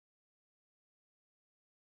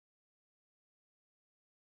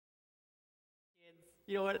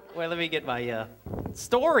You know what? Wait, let me get my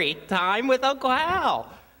story time with Uncle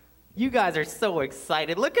Hal. You guys are so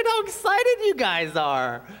excited. Look at how excited you guys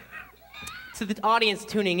are. To the audience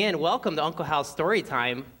tuning in, welcome to Uncle Hal's story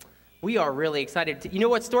time. We are really excited. You know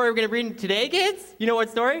what story we're going to read today, kids? You know what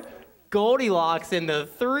story? Goldilocks and the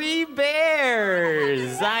Three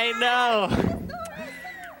Bears. I know.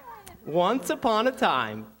 Once upon a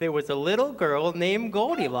time, there was a little girl named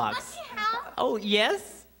Goldilocks. Oh,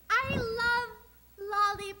 yes? I love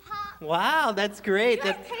lollipops. Wow, that's great.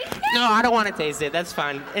 Can I taste it? No, I don't want to taste it. That's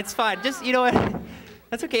fine. It's fine. Just, you know what?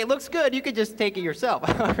 That's okay. It looks good. You could just take it yourself.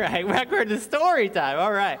 All right, back to story time.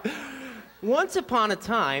 All right. Once upon a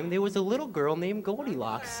time, there was a little girl named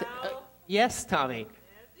Goldilocks. Yes, Tommy.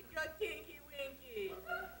 Tinky Winky.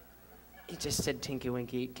 He just said Tinky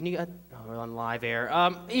Winky. Can you? Oh, we're on live air.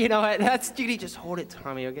 You know what? That's Judy. Just hold it,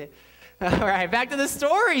 Tommy. Okay. All right. Back to the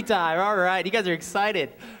story time. All right. You guys are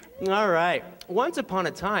excited. All right. Once upon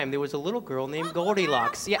a time, there was a little girl named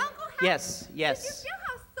Goldilocks. Yeah. Uncle Hal, Yes. Yes. Did you feel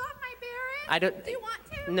how soft my bear is? I don't. Do you want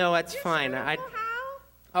to? No, that's You fine. sure, Uncle Hal?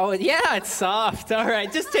 Oh, yeah, it's soft. All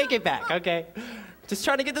right, just take it back, okay? Just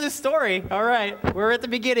trying to get to the story. All right, we're at the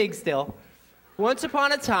beginning still. Once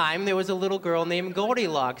upon a time, there was a little girl named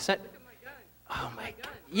Goldilocks. Oh, my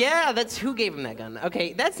God. Yeah, that's who gave him that gun.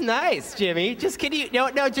 Okay, that's nice, Jimmy. Just can you?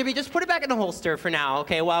 No, Jimmy, just put it back in the holster for now,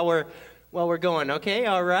 okay? While we're going, okay?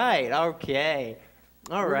 All right, okay.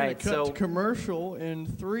 All right, We're gonna cut to commercial in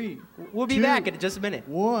 3. We'll be 2, back in just a minute.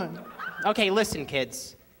 1. Okay, listen,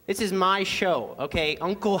 kids. This is my show, okay?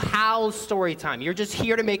 Uncle Hal's story time. You're just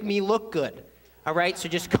here to make me look good, all right? So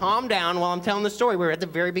just calm down while I'm telling the story. We're at the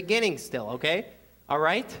very beginning still, okay? All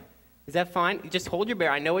right? Is that fine? Just hold your bear.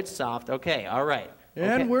 I know it's soft. Okay, all right.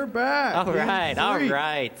 And okay. we're back. All right, all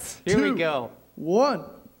right. Here 2, we go. 1.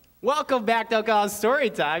 Welcome back to Uncle Hal's story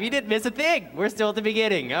time. You didn't miss a thing. We're still at the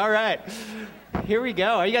beginning. All right. Here we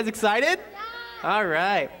go. Are you guys excited? Yeah. All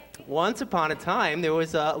right. Once upon a time, there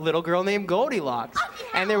was a little girl named Goldilocks,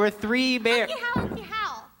 and there were 3 bears. Uncle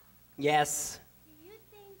Hal. Yes. Do you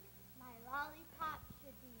think my lollipop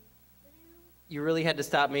should be blue? You really had to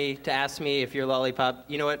stop me to ask me if your lollipop.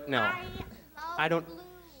 You know what? No. I love I don't. blue.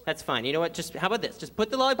 That's fine. You know what? Just how about this? Just put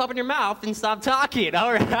the lollipop in your mouth and stop talking.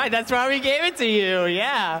 All right. That's why we gave it to you.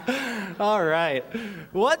 Yeah. All right.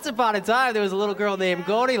 Once upon a time, there was a little girl named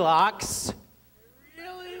Goldilocks.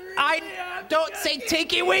 Don't say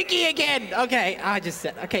Tinky Winky again. Okay, I just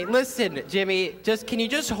said. Okay, listen, Jimmy. Can you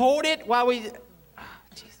just hold it while we? Oh,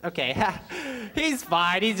 jeez. Okay, he's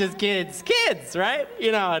fine. He's just kids, right?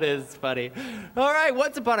 You know how it is. Funny. All right.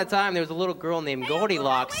 Once upon a time, there was a little girl named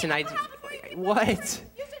Goldilocks, and I. What? You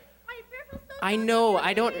said my bear feels so I know.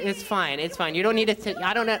 I don't. It's fine. It's fine. You don't need to.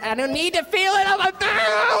 I don't need to feel it on my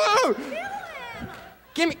throat. Feel it.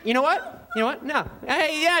 Give me. You know what? You know what? No.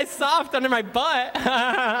 Hey, yeah, it's soft under my butt.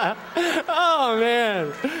 Oh,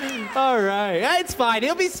 man. All right. Yeah, it's fine.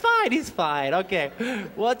 He's fine. He's fine. Okay.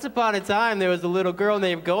 Once upon a time, there was a little girl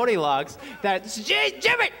named Goldilocks that... Jimmy!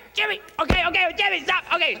 Okay, Jimmy, stop.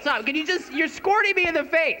 Okay, stop. Can you just... You're squirting me in the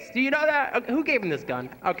face. Do you know that? Okay, who gave him this gun?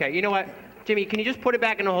 Okay, you know what? Jimmy, can you just put it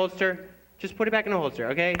back in the holster? Just put it back in the holster,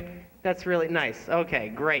 okay? That's really nice. Okay,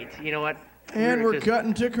 great. You know what? And we're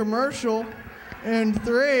cutting to commercial in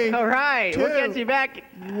 3. All right, 2, we'll get you back.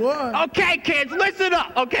 1. Okay, kids, listen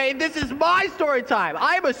up, okay? This is my story time.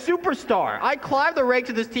 I am a superstar. I climbed the ranks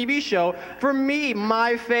of this TV show for me,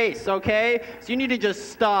 my face, okay? So you need to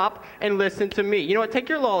just stop and listen to me. You know what? Take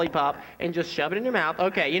your lollipop and just shove it in your mouth.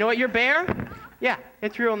 Okay, you know what? Your bear? Yeah,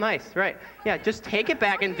 it's real nice, right? Yeah, just take it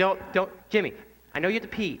back and don't, Jimmy, I know you have to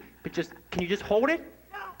pee, but can you just hold it?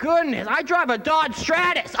 Goodness, I drive a Dodge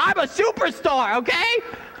Stratus. I'm a superstar, okay?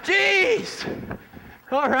 Jeez.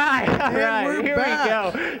 All right. Here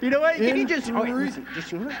back. we go. You know what? Can you just... Oh, In just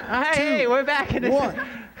hey, we're back in this.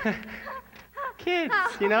 1. Kids,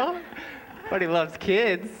 you know? Everybody loves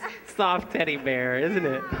kids. Soft teddy bear, isn't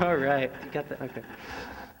it? All right. You got that? Okay.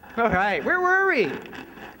 All right. Where were we?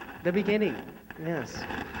 The beginning. Yes.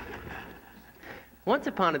 Once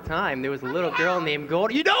upon a time, there was a little girl named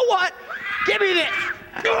Gold. You know what? Give me this.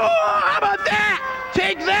 Oh, how about that?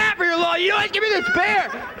 Take that for your little. You know what? Give me this bear.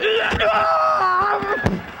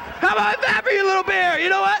 How about that for your little bear? You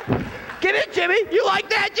know what? Give it, Jimmy. You like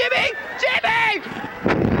that, Jimmy? Jimmy!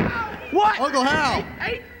 What? Uncle Hal.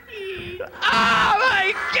 Oh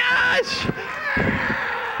my gosh!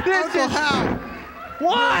 This Uncle is Hal.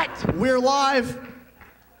 what? We're live.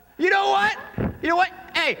 You know what? You know what?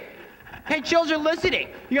 Hey, children listening.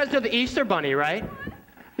 You guys know the Easter Bunny, right?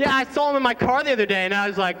 Yeah, I saw him in my car the other day, and I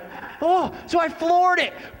was like, oh, so I floored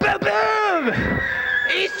it. Boom, boom!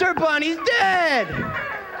 Easter Bunny's dead.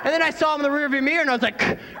 And then I saw him in the rearview mirror, and I was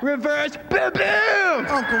like, reverse, boom, boom.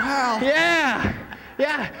 Uncle Hal. Yeah.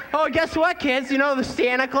 Yeah. Oh, guess what, kids? You know the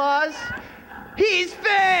Santa Claus? He's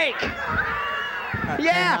fake.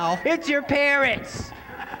 Yeah, Hal. it's your parents.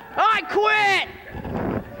 I quit.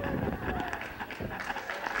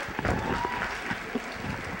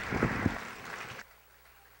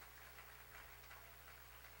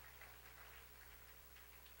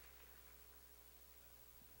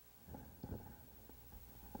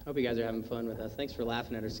 Hope you guys are having fun with us. Thanks for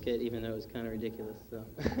laughing at our skit, even though it was kind of ridiculous. So.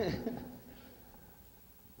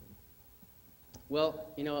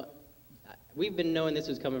 Well, you know, we've been knowing this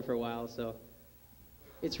was coming for a while, so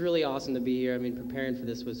it's really awesome to be here. I mean, preparing for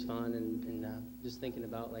this was fun, and just thinking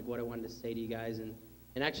about like what I wanted to say to you guys. And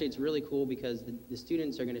actually, it's really cool because the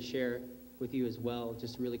students are going to share with you as well,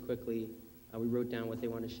 just really quickly. We wrote down what they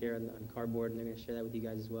want to share on cardboard, and they're going to share that with you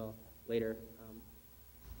guys as well later.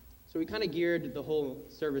 So we kind of geared the whole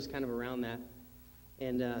service kind of around that.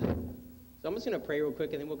 And so I'm just going to pray real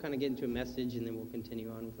quick, and then we'll kind of get into a message, and then we'll continue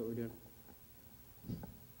on with what we're doing.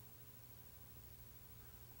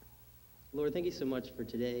 Lord, thank you so much for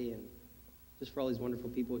today and just for all these wonderful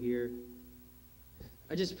people here.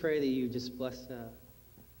 I just pray that you just bless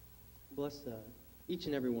each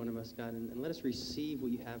and every one of us, God, and let us receive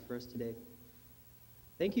what you have for us today.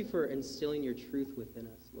 Thank you for instilling your truth within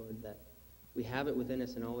us, Lord, that we have it within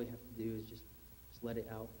us, and all we have to do is just let it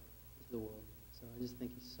out into the world. So I just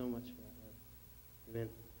thank you so much for that, Lord. Amen.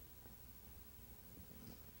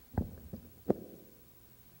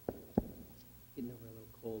 Getting over a little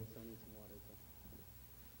cold, so I need some water.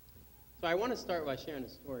 So I want to start by sharing a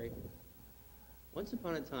story. Once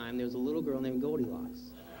upon a time, there was a little girl named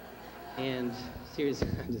Goldilocks. And seriously,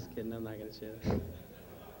 I'm just kidding. I'm not going to share that.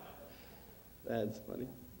 That's funny.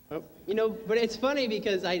 Oh, you know, but it's funny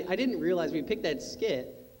because I didn't realize we picked that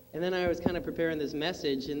skit, and then I was kind of preparing this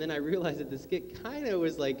message, and then I realized that the skit kind of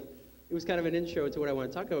was like, it was kind of an intro to what I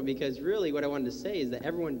want to talk about, because really what I wanted to say is that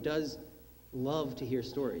everyone does love to hear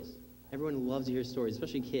stories. Everyone loves to hear stories,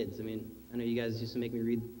 especially kids. I mean, I know you guys used to make me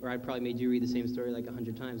read, or I probably made you read the same story like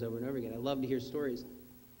 100 times over and over again. I love to hear stories.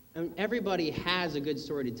 And everybody has a good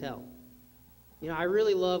story to tell. You know, I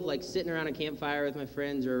really love like sitting around a campfire with my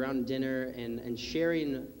friends or around dinner and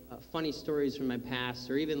sharing funny stories from my past,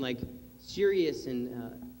 or even like serious and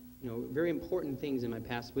you know, very important things in my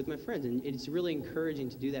past with my friends. And it's really encouraging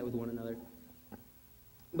to do that with one another.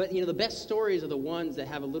 But you know, the best stories are the ones that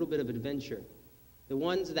have a little bit of adventure. The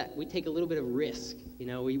ones that we take a little bit of risk. You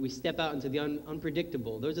know, we step out into the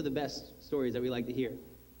unpredictable. Those are the best stories that we like to hear.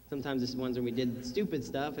 Sometimes it's ones when we did stupid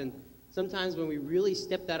stuff, and sometimes when we really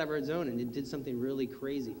stepped out of our zone and did something really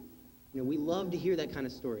crazy. You know, we love to hear that kind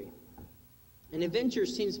of story. And adventure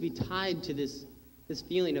seems to be tied to this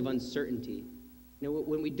feeling of uncertainty. You know,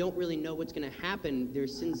 when we don't really know what's going to happen,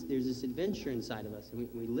 there's this adventure inside of us, and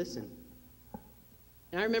we listen.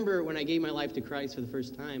 And I remember when I gave my life to Christ for the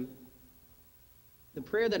first time, the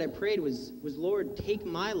prayer that I prayed was, Lord, take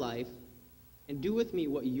my life and do with me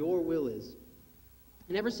what your will is.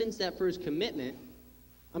 And ever since that first commitment,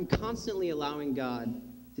 I'm constantly allowing God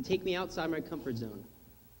to take me outside my comfort zone,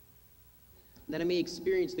 that I may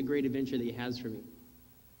experience the great adventure that he has for me.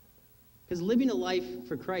 Because living a life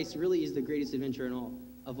for Christ really is the greatest adventure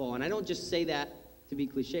of all. And I don't just say that to be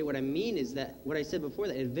cliche. What I mean is that, what I said before,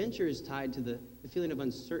 that adventure is tied to the feeling of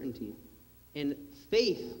uncertainty. And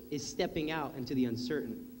faith is stepping out into the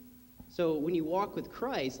uncertain. So when you walk with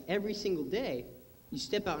Christ, every single day, you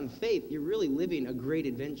step out in faith, you're really living a great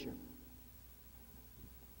adventure.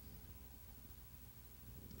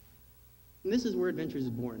 And this is where adventure is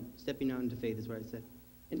born. Stepping out into faith is what I said.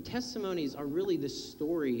 And testimonies are really the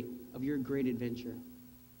story of your great adventure.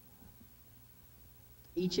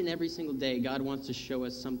 Each and every single day, God wants to show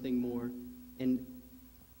us something more and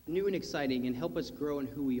new and exciting, and help us grow in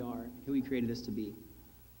who we are and who he created us to be.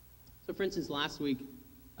 So for instance, last week,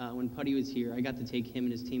 when Putty was here, I got to take him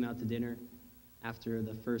and his team out to dinner after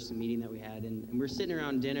the first meeting that we had. And we're sitting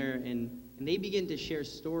around dinner, and they begin to share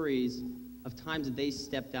stories of times that they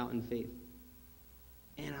stepped out in faith.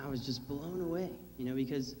 And I was just blown away, you know,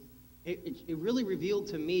 because it really revealed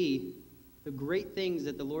to me the great things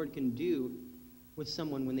that the Lord can do with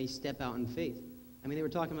someone when they step out in faith. I mean, they were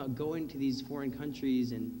talking about going to these foreign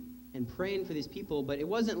countries and praying for these people, but it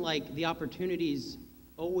wasn't like the opportunities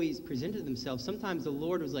always presented themselves. Sometimes the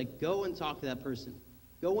Lord was like, go and talk to that person.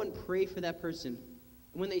 Go and pray for that person.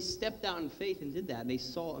 And when they stepped out in faith and did that, they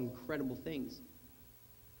saw incredible things.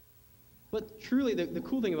 But truly, the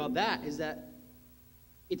cool thing about that is that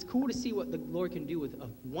it's cool to see what the Lord can do with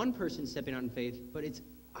one person stepping out in faith, but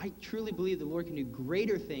I truly believe the Lord can do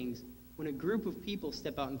greater things when a group of people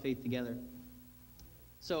step out in faith together.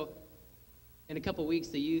 So in a couple weeks,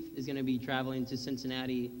 the youth is going to be traveling to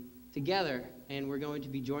Cincinnati together, and we're going to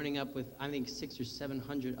be joining up with, I think, 600 or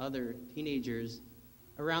 700 other teenagers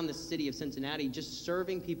around the city of Cincinnati, just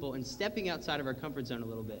serving people and stepping outside of our comfort zone a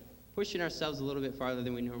little bit, pushing ourselves a little bit farther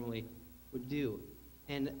than we normally would do.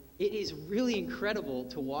 And it is really incredible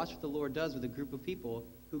to watch what the Lord does with a group of people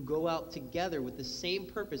who go out together with the same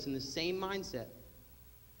purpose and the same mindset,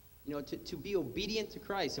 to be obedient to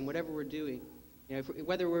Christ in whatever we're doing.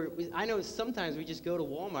 I know sometimes we just go to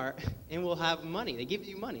Walmart and we'll have money. They give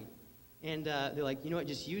you money. And they're like, you know what,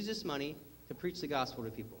 just use this money to preach the gospel to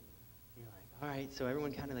people. And you're like, all right, so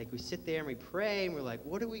everyone kind of like, we sit there and we pray, and we're like,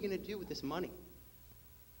 what are we going to do with this money?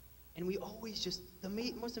 And we always just, the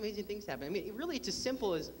most amazing things happen. I mean, really, it's as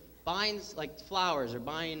simple as buying like flowers or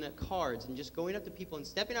buying cards and just going up to people and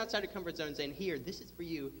stepping outside your comfort zone and saying, here, this is for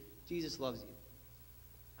you. Jesus loves you.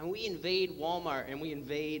 And we invade Walmart and we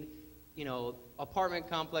invade apartment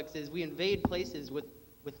complexes. We invade places with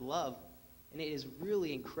love, and it is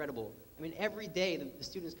really incredible. I mean, every day the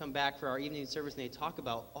students come back for our evening service, and they talk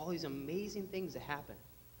about all these amazing things that happen.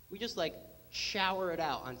 We just, like, shower it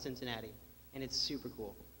out on Cincinnati, and it's super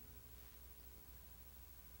cool.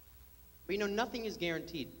 But, nothing is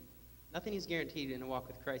guaranteed. Nothing is guaranteed in a walk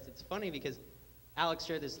with Christ. It's funny because Alex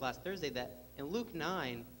shared this last Thursday that in Luke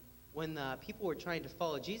 9, when people were trying to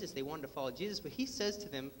follow Jesus, they wanted to follow Jesus, but he says to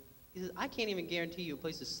them, he says, I can't even guarantee you a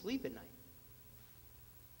place to sleep at night.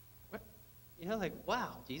 What? Like,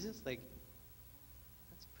 wow, Jesus, like,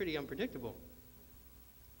 that's pretty unpredictable.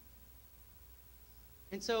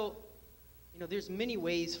 And so, there's many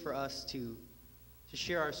ways for us to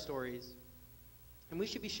share our stories. And we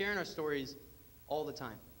should be sharing our stories all the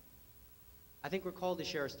time. I think we're called to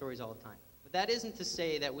share our stories all the time. But that isn't to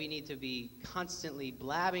say that we need to be constantly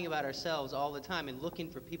blabbing about ourselves all the time and looking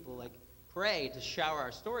for people like pray to shower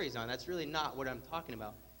our stories on. That's really not what I'm talking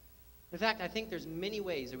about. In fact, I think there's many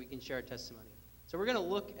ways that we can share our testimony. So we're going to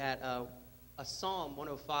look at a Psalm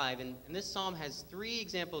 105, and this psalm has 3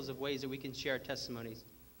 examples of ways that we can share our testimonies.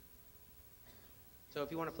 So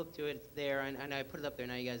if you want to flip to it, it's there, and I put it up there.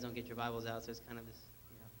 Now you guys don't get your Bibles out, so it's kind of this,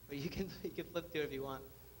 but you can flip to it if you want.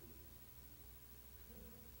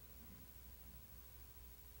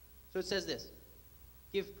 So it says this: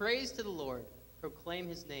 give praise to the Lord, proclaim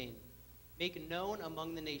his name. Make known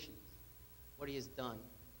among the nations what he has done.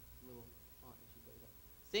 Little font that she goes up.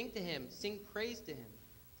 Sing to him, sing praise to him.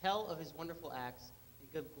 Tell of his wonderful acts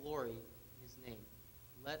and give glory in his name.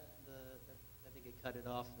 I think it cut it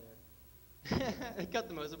off there. It cut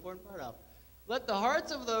the most important part off. Let the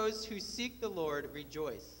hearts of those who seek the Lord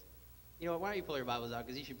rejoice. Why don't you pull your Bibles out,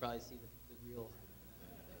 because you should probably see the real.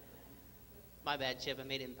 My bad, Chip. I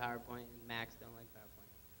made it in PowerPoint, and Max don't like PowerPoint.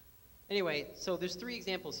 Anyway, so there's 3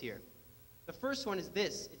 examples here. The first one is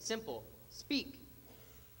this. It's simple. Speak.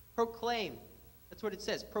 Proclaim. That's what it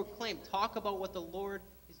says. Proclaim. Talk about what the Lord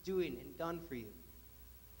is doing and done for you.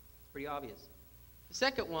 It's pretty obvious. The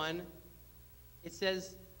second one, it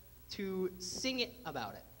says to sing it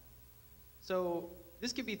about it. So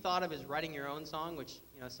this could be thought of as writing your own song, which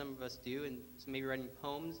some of us do, and so maybe writing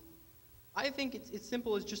poems. I think it's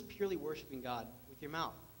simple as just purely worshiping God with your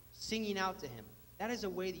mouth, singing out to him. That is a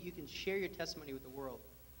way that you can share your testimony with the world.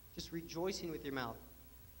 Just rejoicing with your mouth.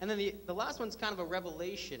 And then the last one's kind of a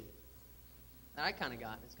revelation that I kind of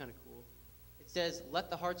got. It's kind of cool. It says, let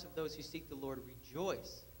the hearts of those who seek the Lord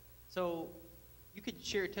rejoice. So you could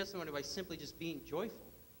share your testimony by simply just being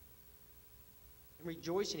joyful and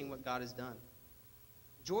rejoicing in what God has done.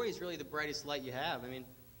 Joy is really the brightest light you have. I mean,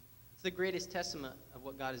 it's the greatest testament of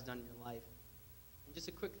what God has done in your life. And just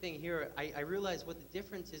a quick thing here, I realized what the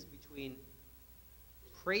difference is between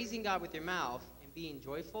praising God with your mouth and being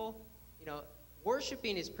joyful.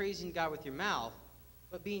 Worshiping is praising God with your mouth,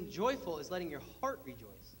 but being joyful is letting your heart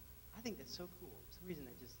rejoice. I think that's so cool. For some reason,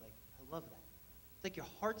 I love that. It's like your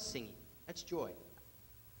heart's singing. That's joy.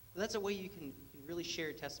 So that's a way you can really share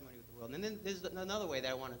your testimony with the world. And then there's another way that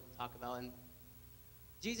I want to talk about. And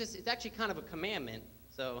Jesus, it's actually kind of a commandment,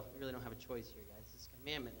 so you really don't have a choice here, guys. It's a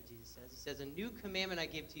commandment that Jesus says. He says, a new commandment I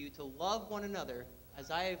give to you, to love one another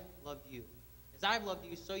as I have loved you. As I have loved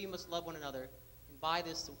you, so you must love one another. And by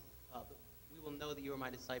this, we will know that you are my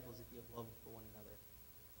disciples if you have love for one another.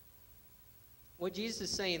 What Jesus is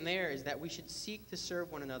saying there is that we should seek to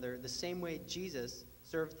serve one another the same way Jesus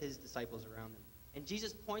served his disciples around him. And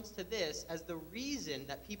Jesus points to this as the reason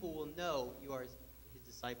that people will know you are his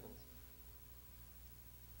disciples.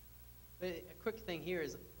 But a quick thing here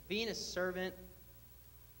is being a servant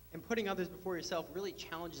and putting others before yourself really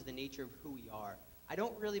challenges the nature of who we are. I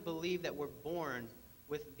don't really believe that we're born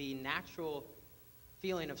with the natural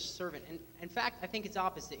feeling of servant. And in fact, I think it's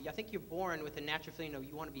opposite. I think you're born with a natural feeling of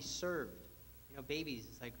you want to be served. You know, babies,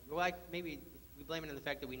 it's like, maybe we blame it on the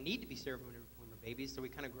fact that we need to be served when we're babies, so we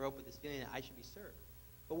kind of grow up with this feeling that I should be served.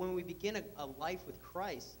 But when we begin a life with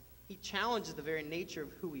Christ, he challenges the very nature of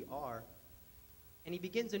who we are, and he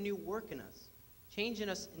begins a new work in us, changing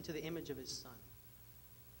us into the image of his Son.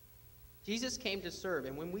 Jesus came to serve,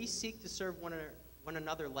 and when we seek to serve one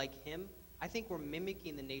another like him, I think we're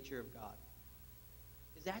mimicking the nature of God.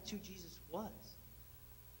 Because that's who Jesus was.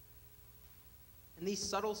 And these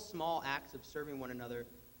subtle, small acts of serving one another,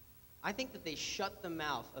 I think that they shut the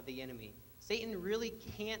mouth of the enemy. Satan really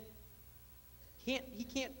can't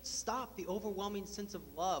stop the overwhelming sense of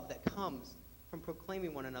love that comes from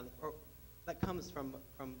proclaiming one another, or that comes from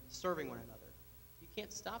serving one another. You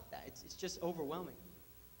can't stop that. It's just overwhelming.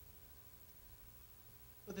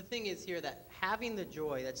 But the thing is here that having the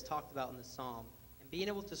joy that's talked about in the psalm and being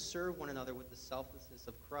able to serve one another with the selflessness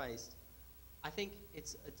of Christ, I think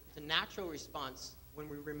it's a natural response when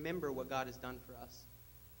we remember what God has done for us.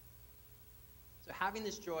 So having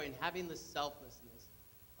this joy and having this selflessness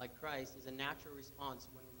like Christ is a natural response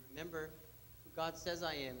when we remember who God says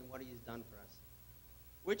I am and what he has done for us.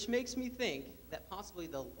 Which makes me think that possibly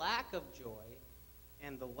the lack of joy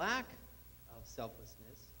and the lack of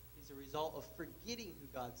selflessness is a result of forgetting who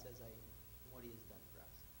God says I am and what he has done for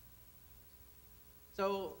us.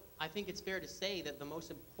 So I think it's fair to say that the most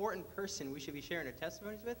important person we should be sharing our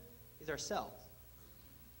testimonies with is ourselves.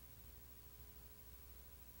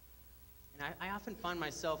 And I often find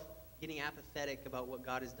myself getting apathetic about what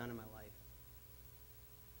God has done in my life.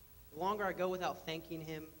 The longer I go without thanking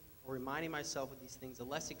him or reminding myself of these things, the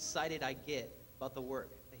less excited I get about the work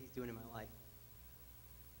that he's doing in my life.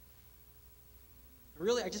 And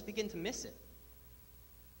really, I just begin to miss it,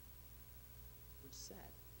 which is sad.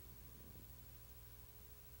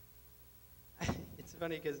 It's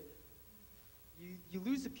funny because you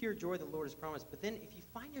lose the pure joy the Lord has promised, but then if you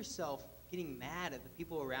find yourself getting mad at the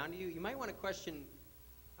people around you, you might want to question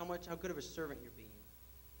how good of a servant you're being.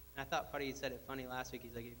 And I thought Putty said it funny last week.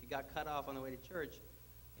 He's like, if you got cut off on the way to church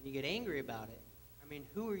and you get angry about it, I mean,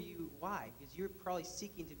 who are you? Why? Because you're probably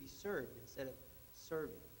seeking to be served instead of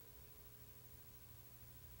serving.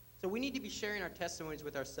 So we need to be sharing our testimonies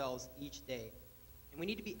with ourselves each day. And we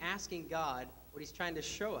need to be asking God what he's trying to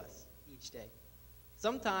show us each day.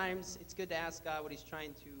 Sometimes it's good to ask God what he's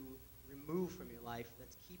trying to remove from your life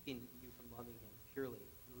that's keeping you from loving him purely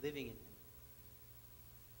and living in him.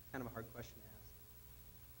 It's kind of a hard question to ask.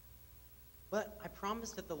 But I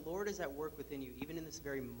promise that the Lord is at work within you, even in this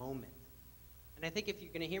very moment. And I think if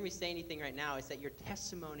you're going to hear me say anything right now, it's that your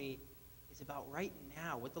testimony is about right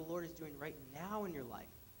now, what the Lord is doing right now in your life.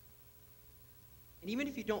 And even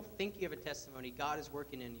if you don't think you have a testimony, God is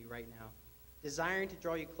working in you right now, desiring to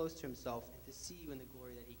draw you close to himself and to see you in the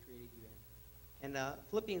glory that he created you in. And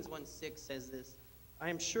Philippians 1:6 says this, I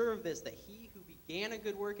am sure of this, that he who began a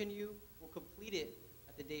good work in you will complete it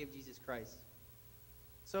at the day of Jesus Christ.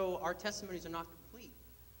 So our testimonies are not complete.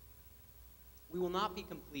 We will not be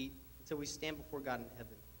complete until we stand before God in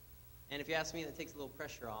heaven. And if you ask me, that takes a little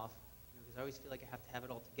pressure off, because I always feel like I have to have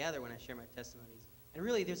it all together when I share my testimonies. And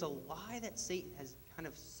really, there's a lie that Satan has kind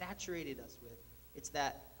of saturated us with. It's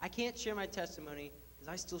that I can't share my testimony because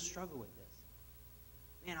I still struggle with this.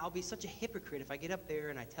 Man, I'll be such a hypocrite if I get up there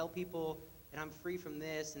and I tell people that I'm free from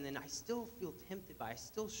this, and then I still feel tempted by it. I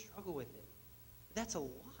still struggle with it. But that's a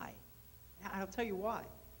lie. And I'll tell you why.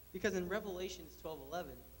 Because in Revelation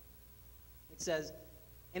 12:11, it says,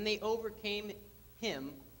 and they overcame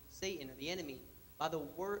him, Satan, or the enemy, by the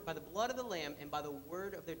blood of the Lamb and by the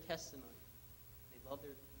word of their testimony. They loved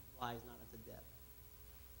their lives not unto death.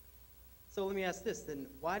 So let me ask this, then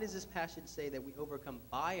why does this passage say that we overcome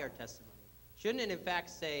by our testimony? Shouldn't it in fact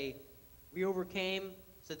say, we overcame,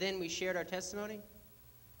 so then we shared our testimony?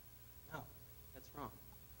 No, that's wrong.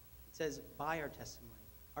 It says, by our testimony.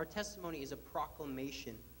 Our testimony is a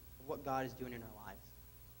proclamation of what God is doing in our lives.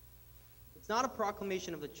 It's not a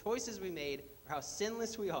proclamation of the choices we made or how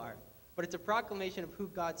sinless we are, but it's a proclamation of who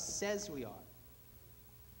God says we are.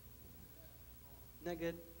 Isn't that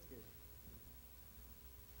good? It's good.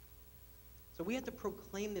 So we have to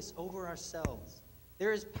proclaim this over ourselves.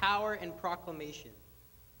 There is power in proclamation.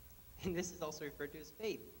 And this is also referred to as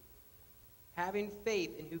faith. Having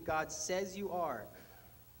faith in who God says you are.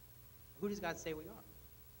 Who does God say we are?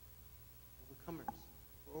 Overcomers.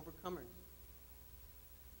 We're overcomers.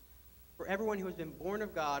 For everyone who has been born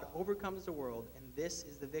of God overcomes the world, and this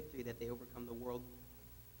is the victory that they overcome the world.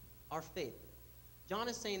 Our faith. John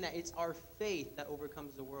is saying that it's our faith that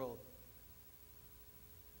overcomes the world.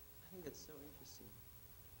 I think that's so interesting.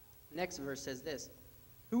 The next verse says this,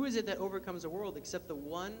 Who is it that overcomes the world except the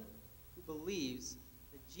one who believes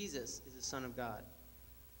that Jesus is the Son of God?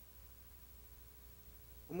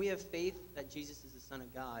 When we have faith that Jesus is the Son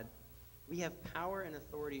of God, we have power and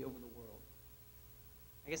authority over the world.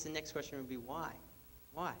 I guess the next question would be, why?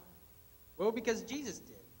 Why? Well, because Jesus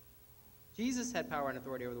did. Jesus had power and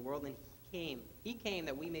authority over the world, and he came. He came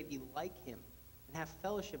that we may be like him and have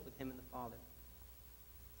fellowship with him and the Father.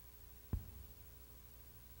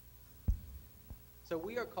 So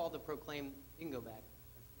we are called to proclaim. You can go back.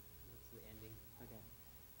 That's the ending. Okay.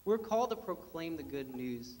 We're called to proclaim the good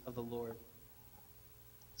news of the Lord.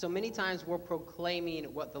 So many times we're proclaiming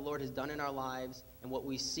what the Lord has done in our lives and what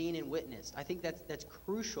we've seen and witnessed. I think that's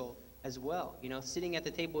crucial as well. You know, sitting at the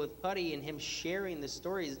table with Putty and him sharing the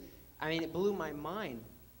stories, I mean, it blew my mind.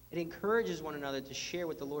 It encourages one another to share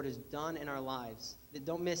what the Lord has done in our lives.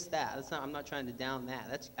 Don't miss that. I'm not trying to down that.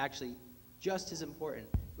 That's actually just as important.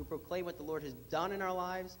 We proclaim what the Lord has done in our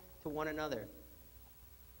lives to one another.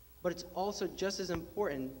 But it's also just as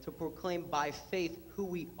important to proclaim by faith who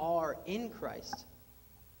we are in Christ.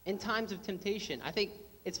 In times of temptation, I think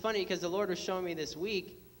it's funny because the Lord was showing me this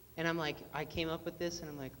week, and I'm like, I came up with this, and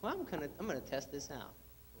I'm like, well, I'm gonna test this out,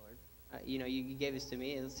 Lord. You gave this to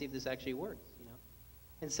me, and let's see if this actually works, you know.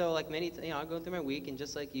 And so, like I'll go through my week, and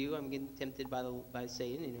just like you, I'm getting tempted by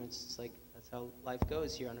Satan. You know, it's just like that's how life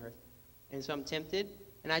goes here on earth. And so I'm tempted,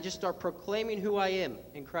 and I just start proclaiming who I am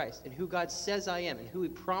in Christ, and who God says I am, and who He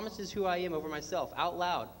promises who I am over myself, out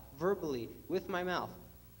loud, verbally, with my mouth.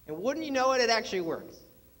 And wouldn't you know it, it actually works.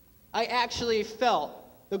 I actually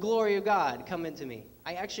felt the glory of God come into me.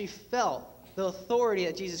 I actually felt the authority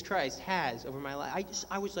that Jesus Christ has over my life.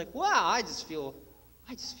 I was like, wow, I just feel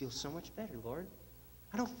so much better, Lord.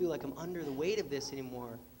 I don't feel like I'm under the weight of this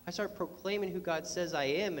anymore. I start proclaiming who God says I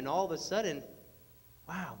am, and all of a sudden,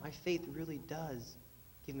 wow, my faith really does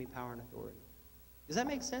give me power and authority. Does that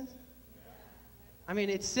make sense? I mean,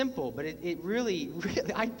 it's simple, but it really,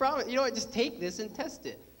 I promise, just take this and test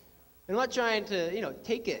it. I'm not trying to,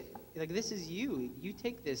 take it. Like, this is you. You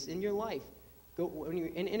take this in your life.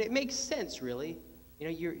 And it makes sense, really.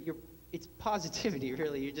 It's positivity,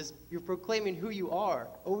 really. You're proclaiming who you are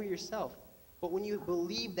over yourself. But when you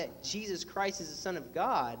believe that Jesus Christ is the Son of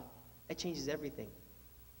God, that changes everything.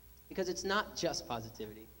 Because it's not just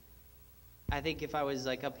positivity. I think if I was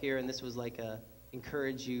like up here and this was like a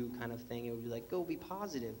encourage you kind of thing, it would be like, go be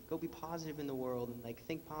positive. Go be positive in the world and like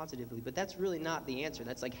think positively. But that's really not the answer.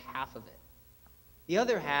 That's like half of it. The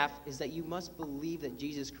other half is that you must believe that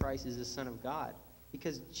Jesus Christ is the Son of God,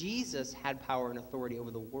 because Jesus had power and authority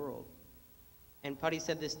over the world. And Putty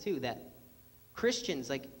said this too, that Christians,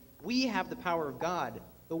 like, we have the power of God.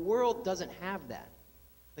 The world doesn't have that.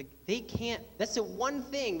 Like, they can't, that's the one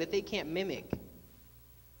thing that they can't mimic.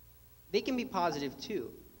 They can be positive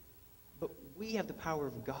too, but we have the power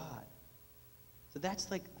of God. So that's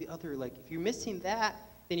like the other, like, if you're missing that,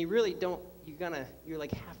 then you really don't, you're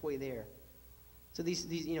like halfway there. So these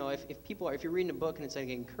if you're reading a book and it's like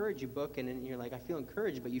an encourage you book, and then you're like, I feel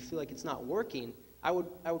encouraged, but you feel like it's not working, I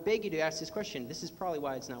would beg you to ask this question. This is probably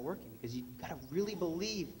why it's not working, because you got to really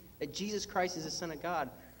believe that Jesus Christ is the Son of God,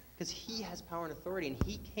 because He has power and authority, and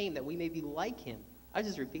He came that we may be like Him. I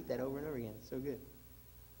just repeat that over and over again. It's so good.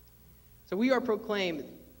 So we are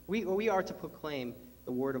to proclaim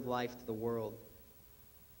the word of life to the world.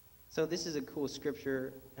 So this is a cool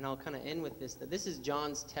scripture, and I'll kind of end with this. That this is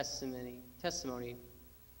John's testimony. And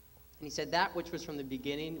he said, that which was from the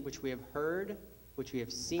beginning, which we have heard, which we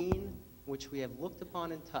have seen, which we have looked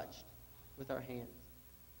upon and touched with our hands.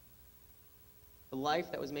 The life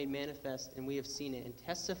that was made manifest, and we have seen it, and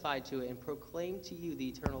testified to it, and proclaimed to you the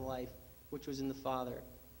eternal life, which was in the Father.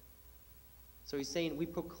 So he's saying, we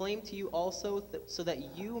proclaim to you also so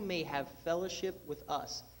that you may have fellowship with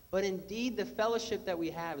us. But indeed, the fellowship that we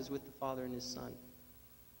have is with the Father and His Son.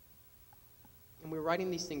 And we're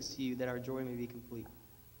writing these things to you that our joy may be complete.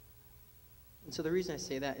 And so the reason I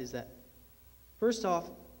say that is that, first off,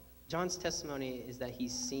 John's testimony is that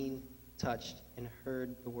he's seen, touched, and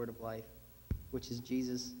heard the word of life, which is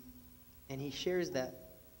Jesus. And he shares that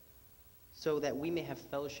so that we may have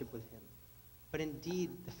fellowship with Him. But indeed,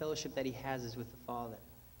 the fellowship that he has is with the Father.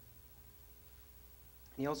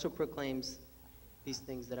 And he also proclaims these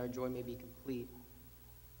things that our joy may be complete.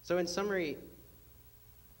 So in summary,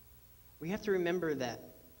 we have to remember that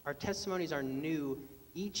our testimonies are new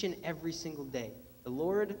each and every single day. The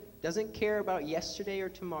Lord doesn't care about yesterday or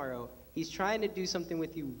tomorrow. He's trying to do something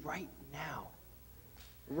with you right now.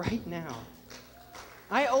 Right now.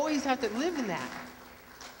 I always have to live in that.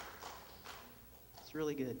 It's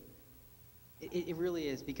really good. It really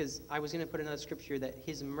is, because I was going to put another scripture that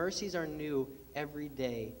His mercies are new every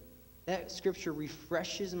day. That scripture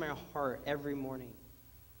refreshes my heart every morning.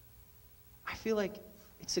 I feel like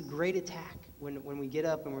it's a great attack when we get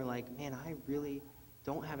up and we're like, man, I really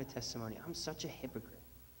don't have a testimony. I'm such a hypocrite.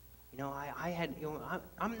 You know,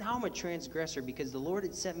 I'm a transgressor because the Lord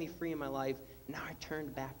had set me free in my life, and now I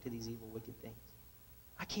turned back to these evil, wicked things.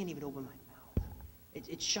 I can't even open my mouth.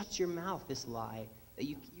 It shuts your mouth, this lie, that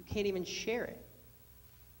you can't even share it.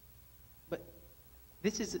 But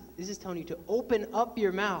this is telling you to open up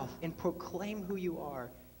your mouth and proclaim who you are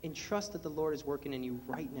and trust that the Lord is working in you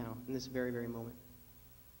right now in this very, very moment.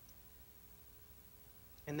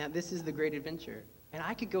 And that this is the great adventure. And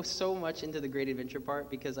I could go so much into the great adventure part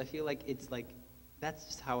because I feel like it's like, that's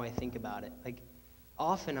just how I think about it. Like,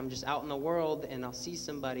 often I'm just out in the world and I'll see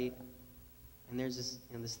somebody and there's this,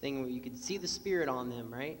 this thing where you can see the Spirit on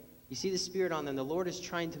them, right? You see the Spirit on them. The Lord is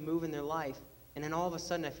trying to move in their life. And then all of a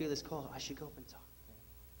sudden I feel this call. I should go up and talk to him.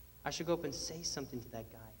 I should go up and say something to that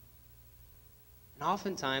guy. And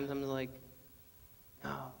oftentimes I'm like,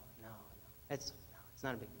 no. It's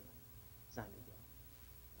not a big deal. It's not a big deal.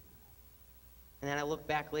 And then I look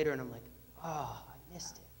back later and I'm like, oh, I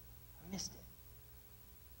missed it. I missed it.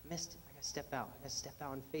 I got to step out. I got to step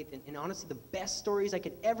out in faith. And honestly, the best stories I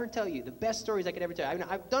could ever tell you, I mean,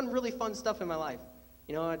 I've done really fun stuff in my life.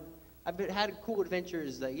 You know, I've had cool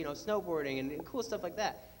adventures, like, snowboarding and cool stuff like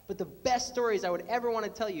that. But the best stories I would ever want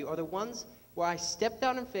to tell you are the ones where I stepped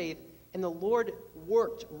out in faith and the Lord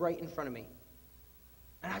worked right in front of me.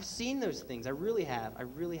 And I've seen those things. I really have.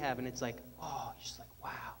 And it's like, oh, you're just like, wow,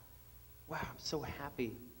 I'm so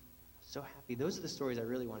happy. Those are the stories I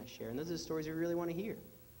really want to share, and those are the stories we really want to hear.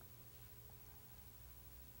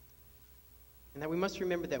 And that we must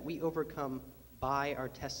remember that we overcome by our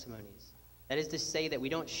testimonies. That is to say that we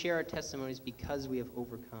don't share our testimonies because we have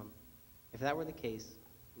overcome. If that were the case,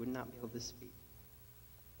 we would not be able to speak.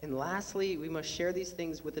 And lastly, we must share these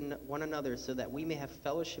things with one another so that we may have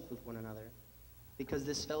fellowship with one another, because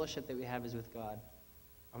this fellowship that we have is with God.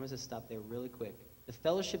 I'm going to stop there really quick. The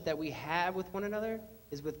fellowship that we have with one another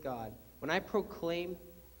is with God. When I proclaim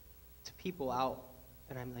to people out,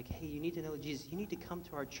 and I'm like, hey, you need to know Jesus. You need to come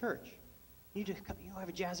to our church. You need to come, have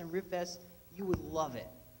a Jazz and Rib Fest. You would love it.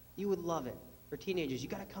 You would love it. For teenagers, you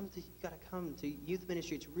got to come to youth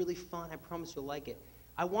ministry. It's really fun. I promise you'll like it.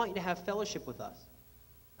 I want you to have fellowship with us.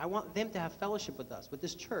 I want them to have fellowship with us, with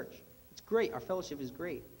this church. It's great. Our fellowship is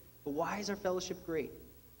great. But why is our fellowship great?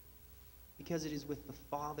 Because it is with the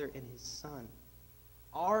Father and his Son.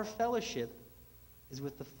 Our fellowship is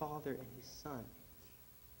with the Father and his Son.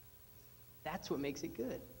 That's what makes it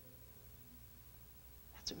good.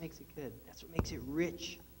 That's what makes it good. That's what makes it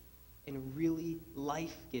rich and really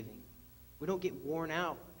life-giving. We don't get worn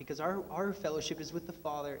out because our fellowship is with the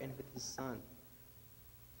Father and with his Son.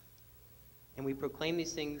 And we proclaim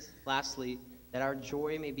these things, lastly, that our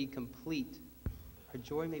joy may be complete. Our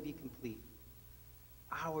joy may be complete.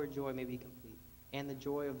 Our joy may be complete. And the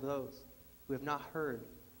joy of those who have not heard.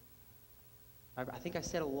 I think I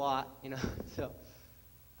said a lot, so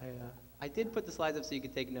I did put the slides up so you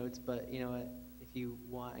could take notes, but you know what, if you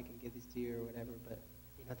want, I can give these to you or whatever, but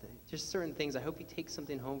just certain things, I hope you take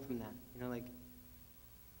something home from that,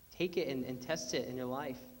 take it and test it in your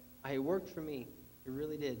life. It worked for me, it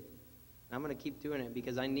really did, and I'm going to keep doing it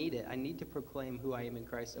because I need it. I need to proclaim who I am in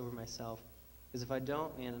Christ over myself, because if I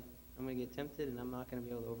don't, man, I'm going to get tempted and I'm not going to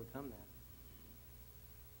be able to overcome that.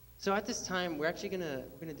 So at this time, we're actually gonna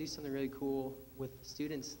do something really cool with the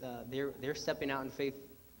students. They're stepping out in faith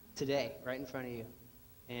today, right in front of you,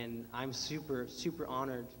 and I'm super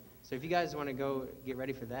honored. So if you guys want to go get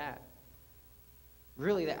ready for that,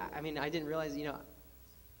 really, I didn't realize, it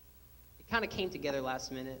kind of came together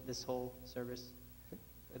last minute, this whole service.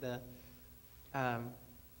 I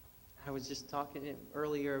was just talking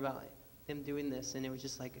earlier about them doing this, and it was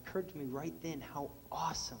just like occurred to me right then how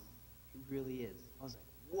awesome it really is. I was like,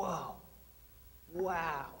 whoa,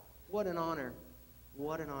 wow, what an honor,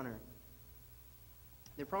 what an honor.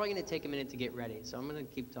 They're probably going to take a minute to get ready, so I'm going to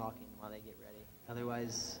keep talking while they get ready.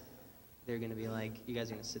 Otherwise, they're going to be like, you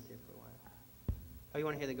guys are going to sit there for a while. Oh, you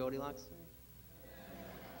want to hear the Goldilocks story?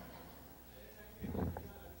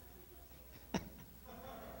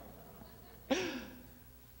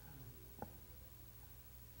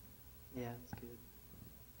 Yeah, it's good.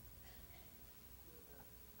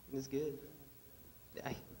 It's good.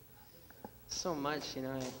 So much, Thank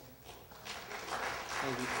you.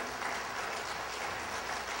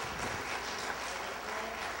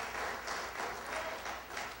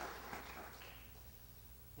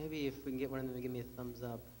 Maybe if we can get one of them to give me a thumbs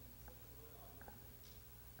up.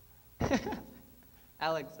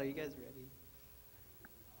 Alex, are you guys ready?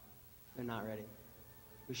 They're not ready.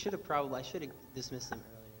 I should have dismissed them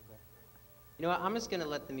earlier, but You know what? I'm just going to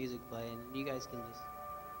let the music play, and you guys can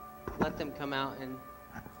just let them come out and...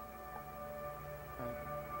 All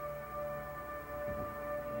right.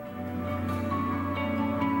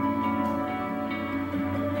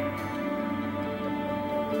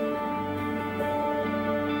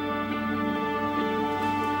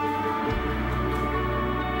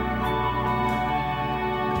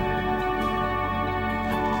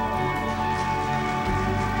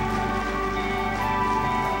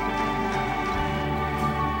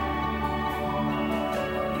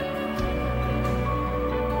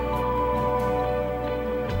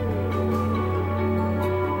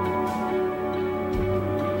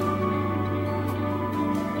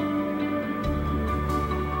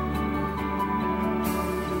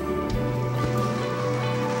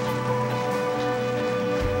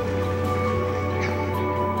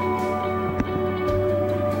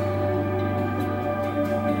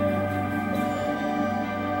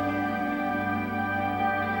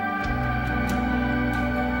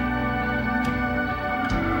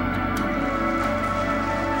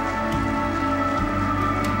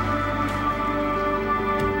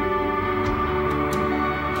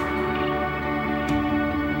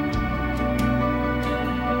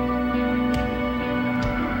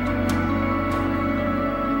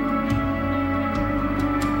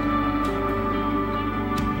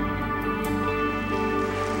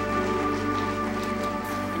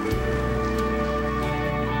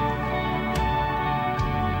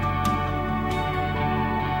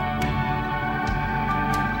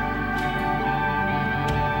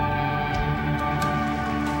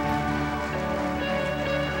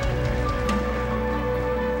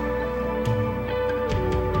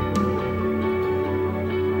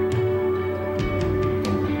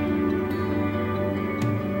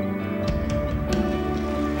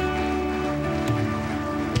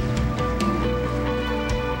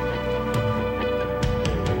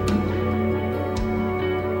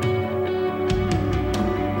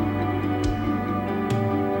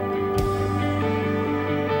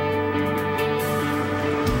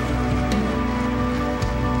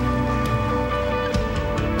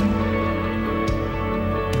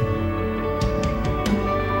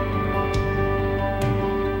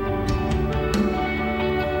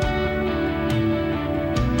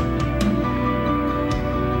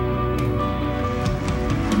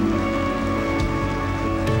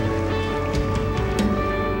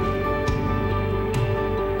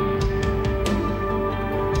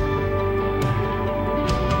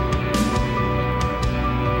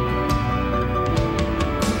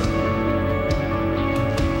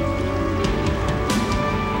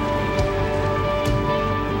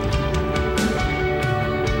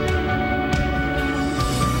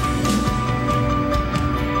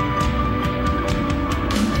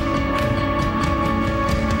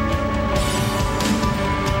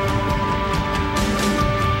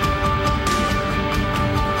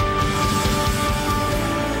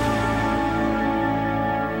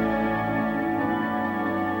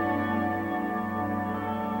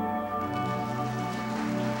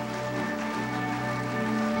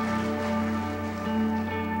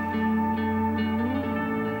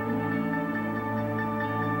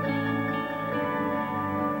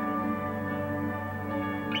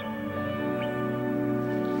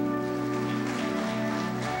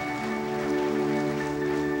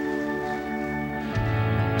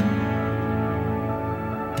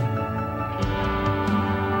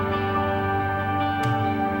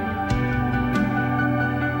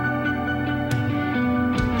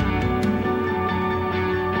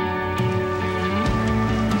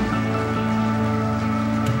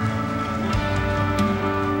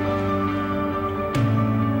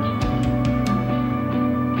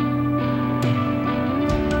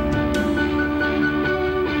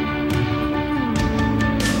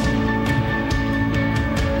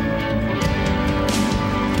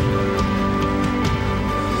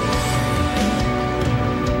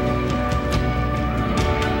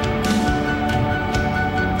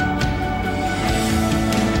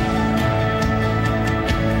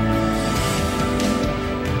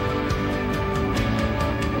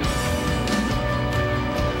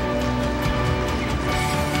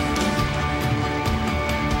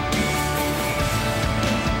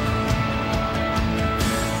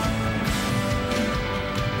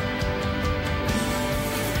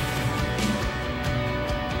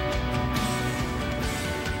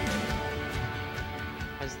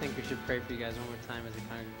 pray for you guys one more time as a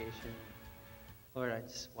congregation. Lord,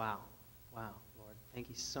 wow, Lord. Thank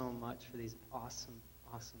you so much for these awesome,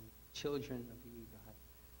 awesome children of you, God.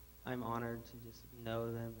 I'm honored to just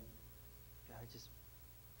know them. God,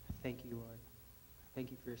 I thank you, Lord. I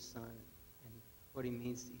thank you for your son. And what he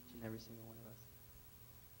means to each and every single one of us.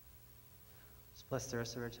 Just bless the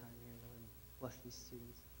rest of our time here, Lord, and bless these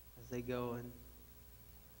students as they go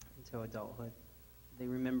into adulthood. They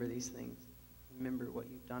remember these things. Remember what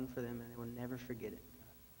you've done for them, and they will never forget it.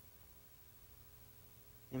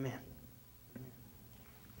 Amen. Amen.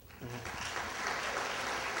 Amen.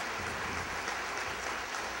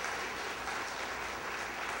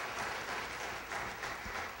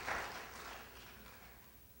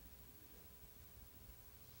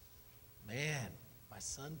 Man, my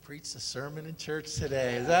son preached a sermon in church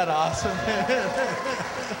today. Is that awesome?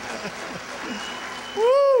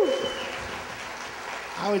 Woo!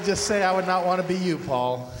 I would just say I would not want to be you,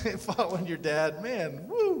 Paul. Following your dad, man,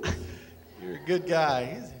 woo! You're a good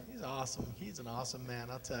guy. He's awesome. He's an awesome man,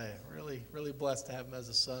 I'll tell you. Really, really blessed to have him as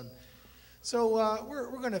a son. So we're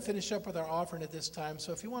going to finish up with our offering at this time.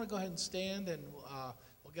 So if you want to go ahead and stand, and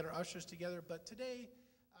we'll get our ushers together. But today...